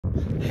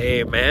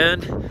Hey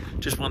man,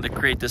 just wanted to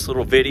create this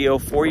little video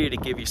for you to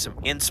give you some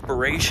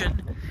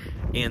inspiration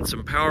and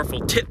some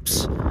powerful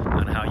tips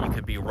on how you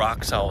can be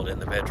rock solid in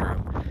the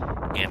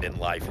bedroom and in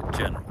life in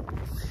general.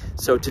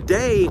 So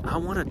today I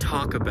want to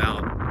talk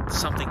about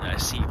something that I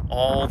see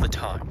all the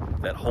time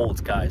that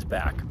holds guys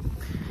back,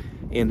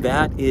 and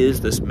that is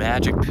this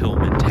magic pill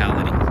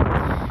mentality.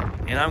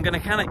 And I'm going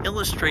to kind of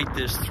illustrate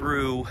this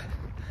through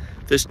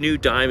this new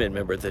Diamond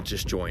member that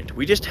just joined.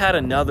 We just had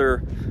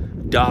another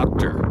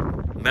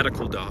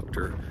medical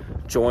doctor,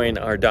 join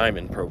our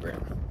Diamond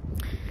program.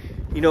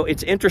 You know,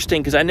 it's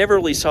interesting because I never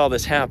really saw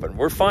this happen.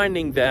 We're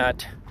finding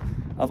that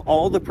of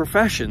all the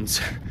professions,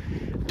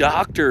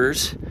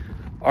 doctors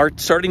are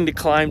starting to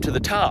climb to the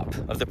top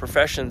of the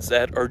professions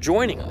that are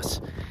joining us.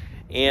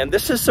 And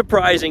this is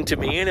surprising to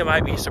me, and it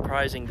might be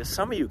surprising to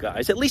some of you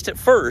guys. At least at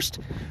first,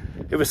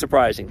 it was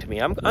surprising to me.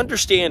 I'm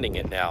understanding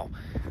it now.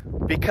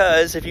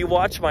 Because if you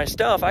watch my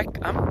stuff,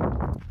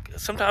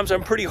 sometimes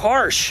I'm pretty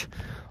harsh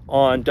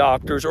on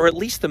doctors, or at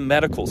least the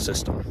medical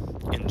system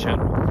in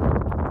general,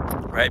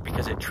 right?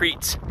 Because it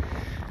treats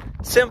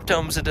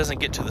symptoms, it doesn't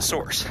get to the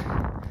source.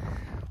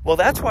 Well,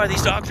 that's why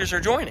these doctors are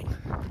joining,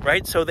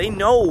 right? So they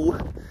know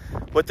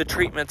what the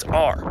treatments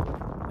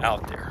are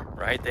out there,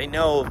 right? They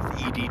know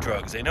the ED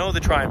drugs, they know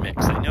the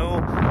trimix, they know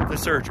the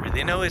surgery,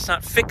 they know it's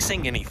not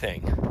fixing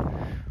anything,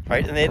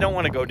 right? And they don't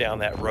want to go down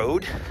that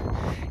road.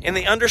 And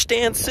they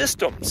understand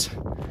systems,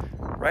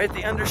 right?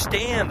 They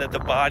understand that the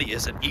body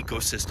is an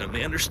ecosystem.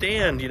 They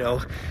understand,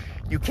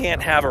 you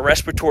can't have a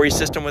respiratory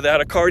system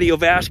without a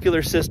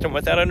cardiovascular system,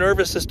 without a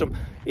nervous system.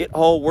 It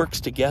all works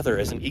together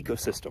as an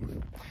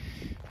ecosystem.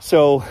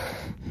 So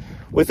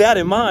with that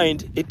in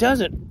mind, it's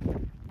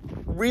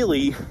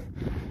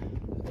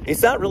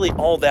not really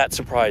all that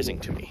surprising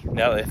to me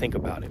now that I think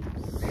about it.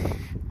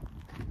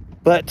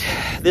 But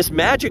this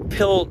magic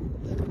pill,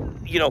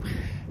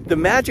 the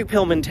magic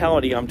pill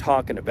mentality I'm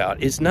talking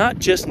about is not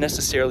just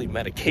necessarily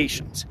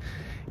medications.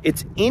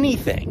 It's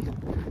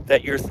anything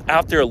that you're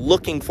out there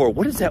looking for.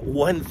 What is that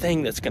one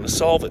thing that's going to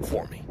solve it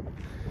for me?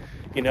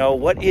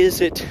 What is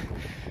it?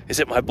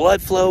 Is it my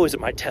blood flow? Is it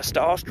my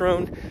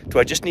testosterone? Do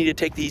I just need to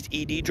take these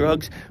ED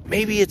drugs?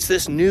 Maybe it's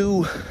this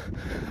new,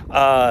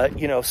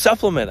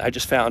 supplement I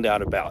just found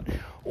out about.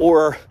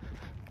 Or,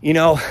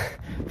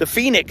 the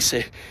Phoenix,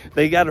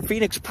 they got a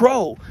Phoenix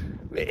Pro.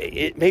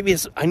 Maybe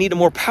I need a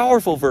more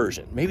powerful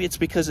version. Maybe it's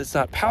because it's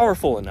not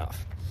powerful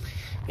enough.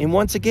 And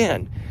once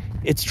again,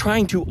 it's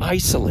trying to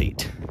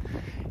isolate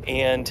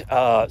and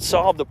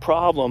solve the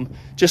problem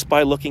just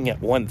by looking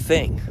at one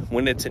thing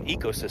when it's an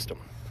ecosystem.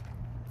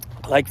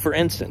 Like for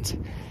instance,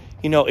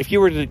 if you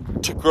were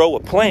to grow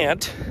a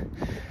plant,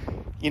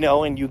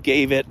 and you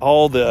gave it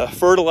all the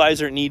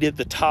fertilizer it needed,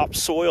 the top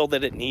soil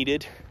that it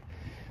needed,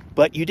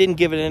 but you didn't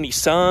give it any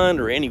sun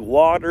or any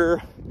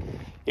water,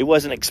 it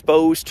wasn't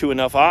exposed to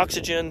enough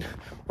oxygen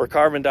or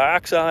carbon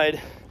dioxide,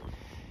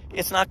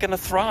 it's not going to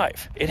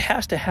thrive. It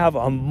has to have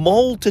a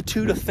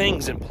multitude of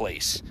things in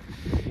place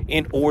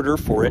in order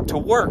for it to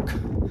work.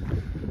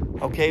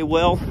 Okay,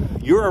 well,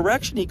 your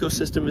erection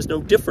ecosystem is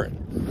no different.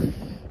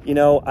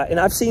 And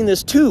I've seen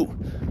this too,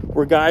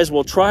 where guys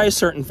will try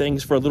certain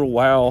things for a little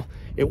while.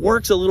 It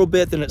works a little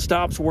bit, then it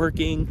stops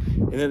working,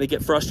 and then they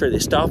get frustrated.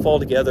 They stop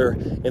altogether,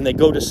 and they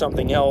go to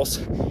something else.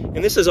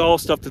 And this is all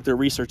stuff that they're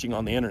researching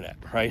on the internet,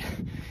 right?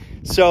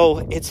 So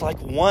it's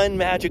like one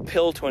magic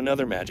pill to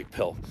another magic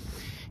pill.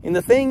 And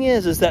the thing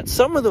is that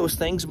some of those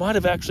things might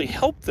have actually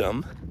helped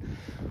them,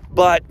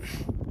 but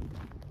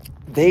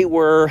they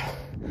were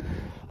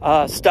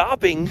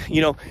stopping,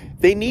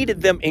 they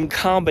needed them in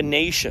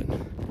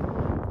combination,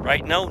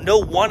 right? No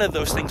one of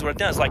those things would have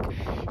done. It's like,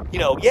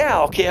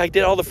 okay, I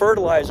did all the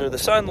fertilizer, the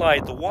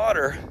sunlight, the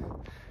water,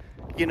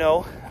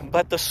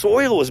 but the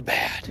soil was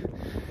bad,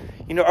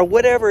 or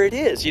whatever it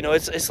is.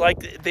 It's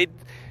like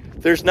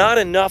there's not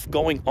enough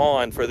going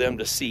on for them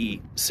to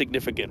see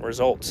significant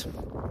results.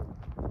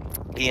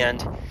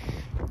 And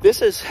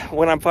this is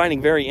what I'm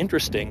finding very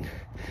interesting,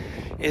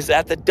 is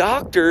that the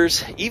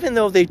doctors, even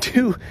though they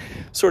do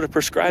sort of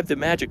prescribe the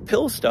magic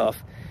pill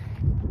stuff,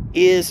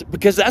 is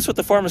because that's what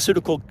the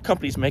pharmaceutical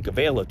companies make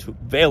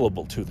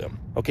available to them.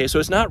 Okay, so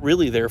it's not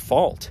really their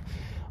fault.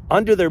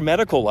 Under their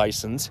medical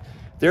license,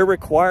 they're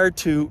required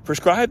to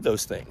prescribe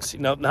those things,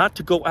 not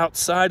to go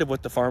outside of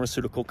what the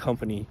pharmaceutical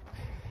companies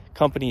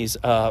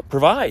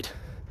provide,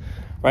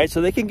 right?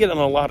 So they can get in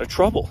a lot of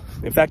trouble.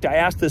 In fact, I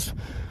asked this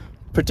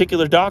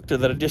particular doctor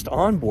that I just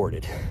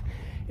onboarded.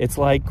 It's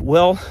like,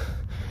 well,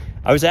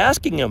 I was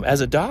asking him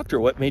as a doctor,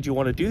 what made you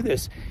want to do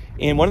this?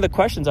 And one of the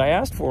questions I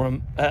asked for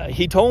him,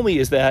 he told me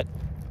is that,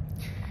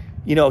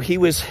 he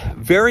was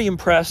very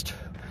impressed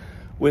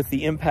with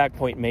the impact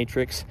point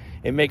matrix.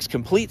 It makes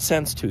complete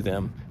sense to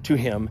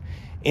him.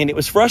 And it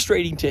was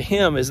frustrating to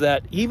him is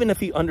that even if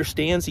he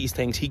understands these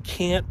things, he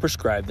can't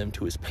prescribe them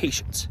to his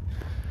patients,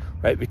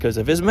 right? Because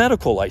of his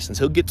medical license,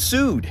 he'll get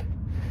sued,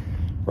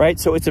 right?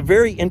 So it's a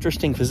very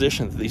interesting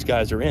position that these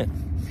guys are in.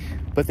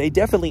 But they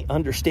definitely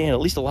understand,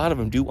 at least a lot of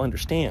them do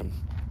understand.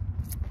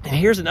 And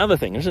here's another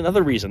thing. There's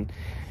another reason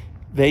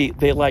they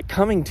like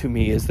coming to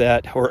me is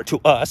that, or to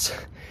us,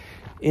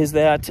 is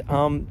that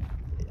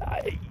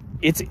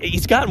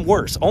it's gotten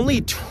worse.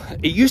 It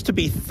used to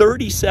be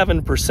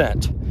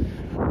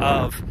 37%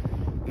 of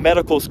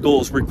medical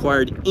schools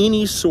required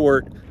any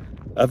sort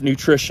of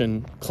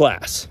nutrition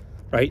class,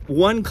 right?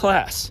 One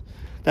class.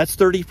 That's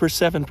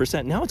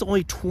 37%. Now it's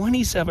only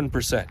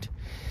 27%.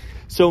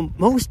 So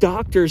most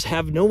doctors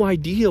have no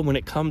idea when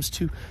it comes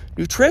to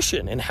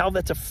nutrition and how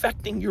that's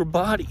affecting your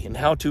body and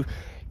how to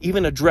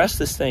even address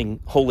this thing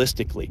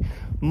holistically,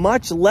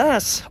 much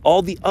less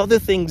all the other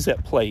things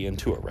that play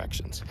into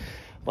erections,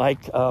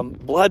 like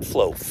blood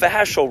flow,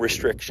 fascial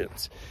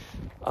restrictions,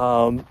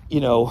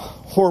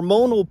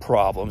 hormonal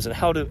problems and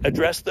how to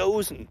address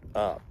those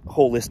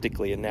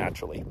holistically and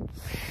naturally.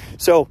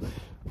 So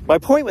my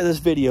point with this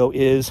video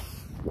is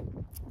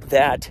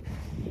that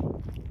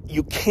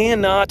you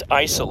cannot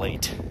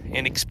isolate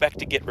and expect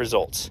to get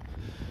results,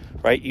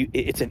 right?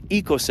 It's an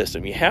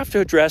ecosystem. You have to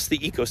address the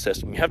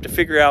ecosystem. You have to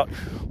figure out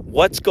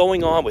what's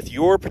going on with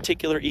your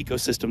particular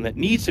ecosystem that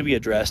needs to be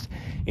addressed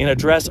and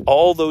address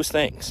all those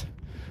things.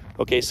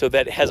 Okay, so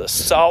that it has a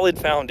solid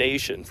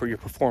foundation for your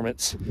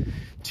performance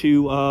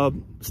to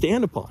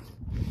stand upon.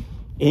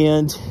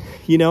 And,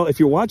 if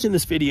you're watching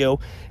this video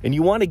and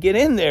you want to get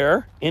in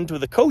there into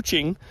the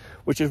coaching,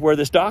 which is where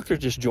this doctor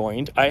just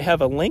joined, I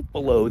have a link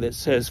below that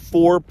says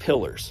 4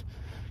 pillars.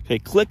 Okay,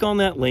 click on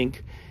that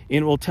link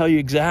and it will tell you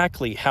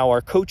exactly how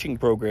our coaching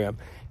program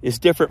is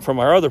different from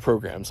our other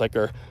programs, like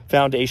our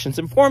foundations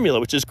and formula,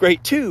 which is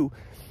great too.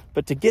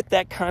 But to get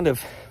that kind of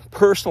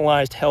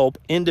personalized help,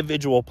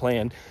 individual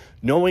plan,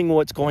 knowing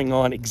what's going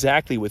on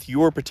exactly with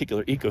your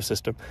particular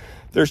ecosystem,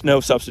 there's no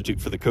substitute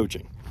for the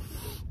coaching.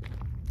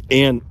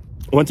 And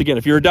once again,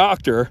 if you're a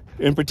doctor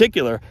in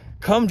particular,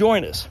 come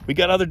join us. We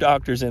got other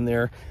doctors in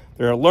there.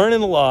 They're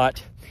learning a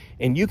lot,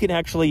 and you can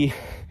actually,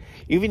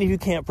 even if you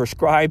can't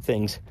prescribe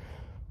things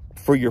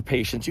for your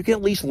patients, you can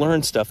at least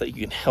learn stuff that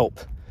you can help,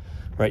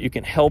 right? You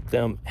can help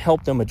them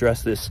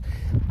address this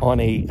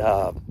on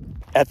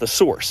at the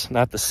source,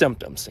 not the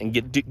symptoms, and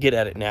get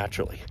at it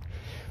naturally.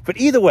 But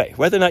either way,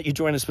 whether or not you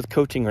join us with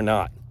coaching or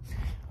not,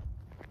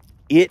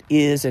 it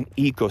is an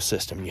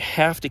ecosystem. You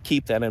have to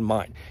keep that in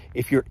mind.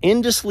 If you're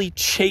endlessly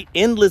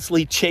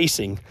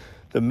chasing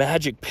the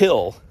magic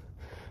pill,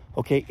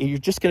 okay, you're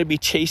just going to be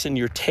chasing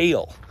your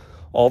tail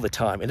all the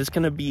time. And it's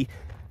going to be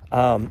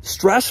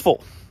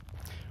stressful,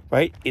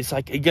 right? It's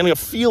like you're going to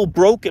feel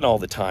broken all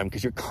the time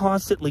because you're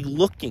constantly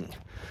looking,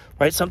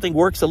 right? Something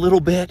works a little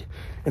bit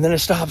and then it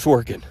stops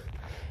working.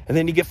 And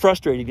then you get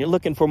frustrated. You're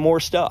looking for more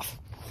stuff.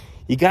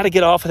 You got to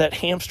get off of that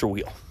hamster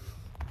wheel,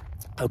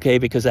 okay?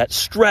 Because that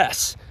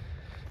stress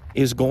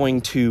is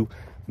going to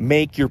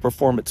make your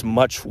performance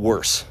much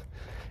worse.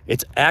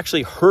 It's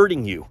actually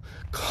hurting you,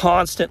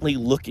 constantly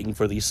looking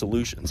for these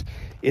solutions.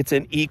 It's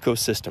an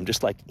ecosystem,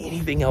 just like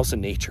anything else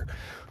in nature.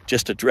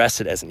 Just address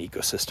it as an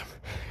ecosystem.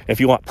 If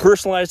you want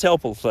personalized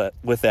help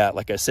with that,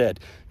 like I said,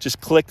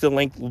 just click the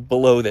link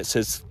below that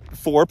says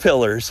 4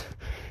 pillars,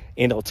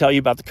 and it'll tell you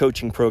about the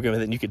coaching program,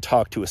 and then you can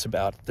talk to us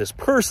about this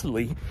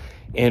personally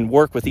and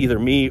work with either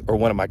me or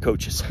one of my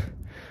coaches.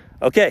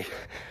 Okay,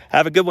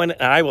 have a good one,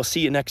 and I will see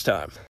you next time.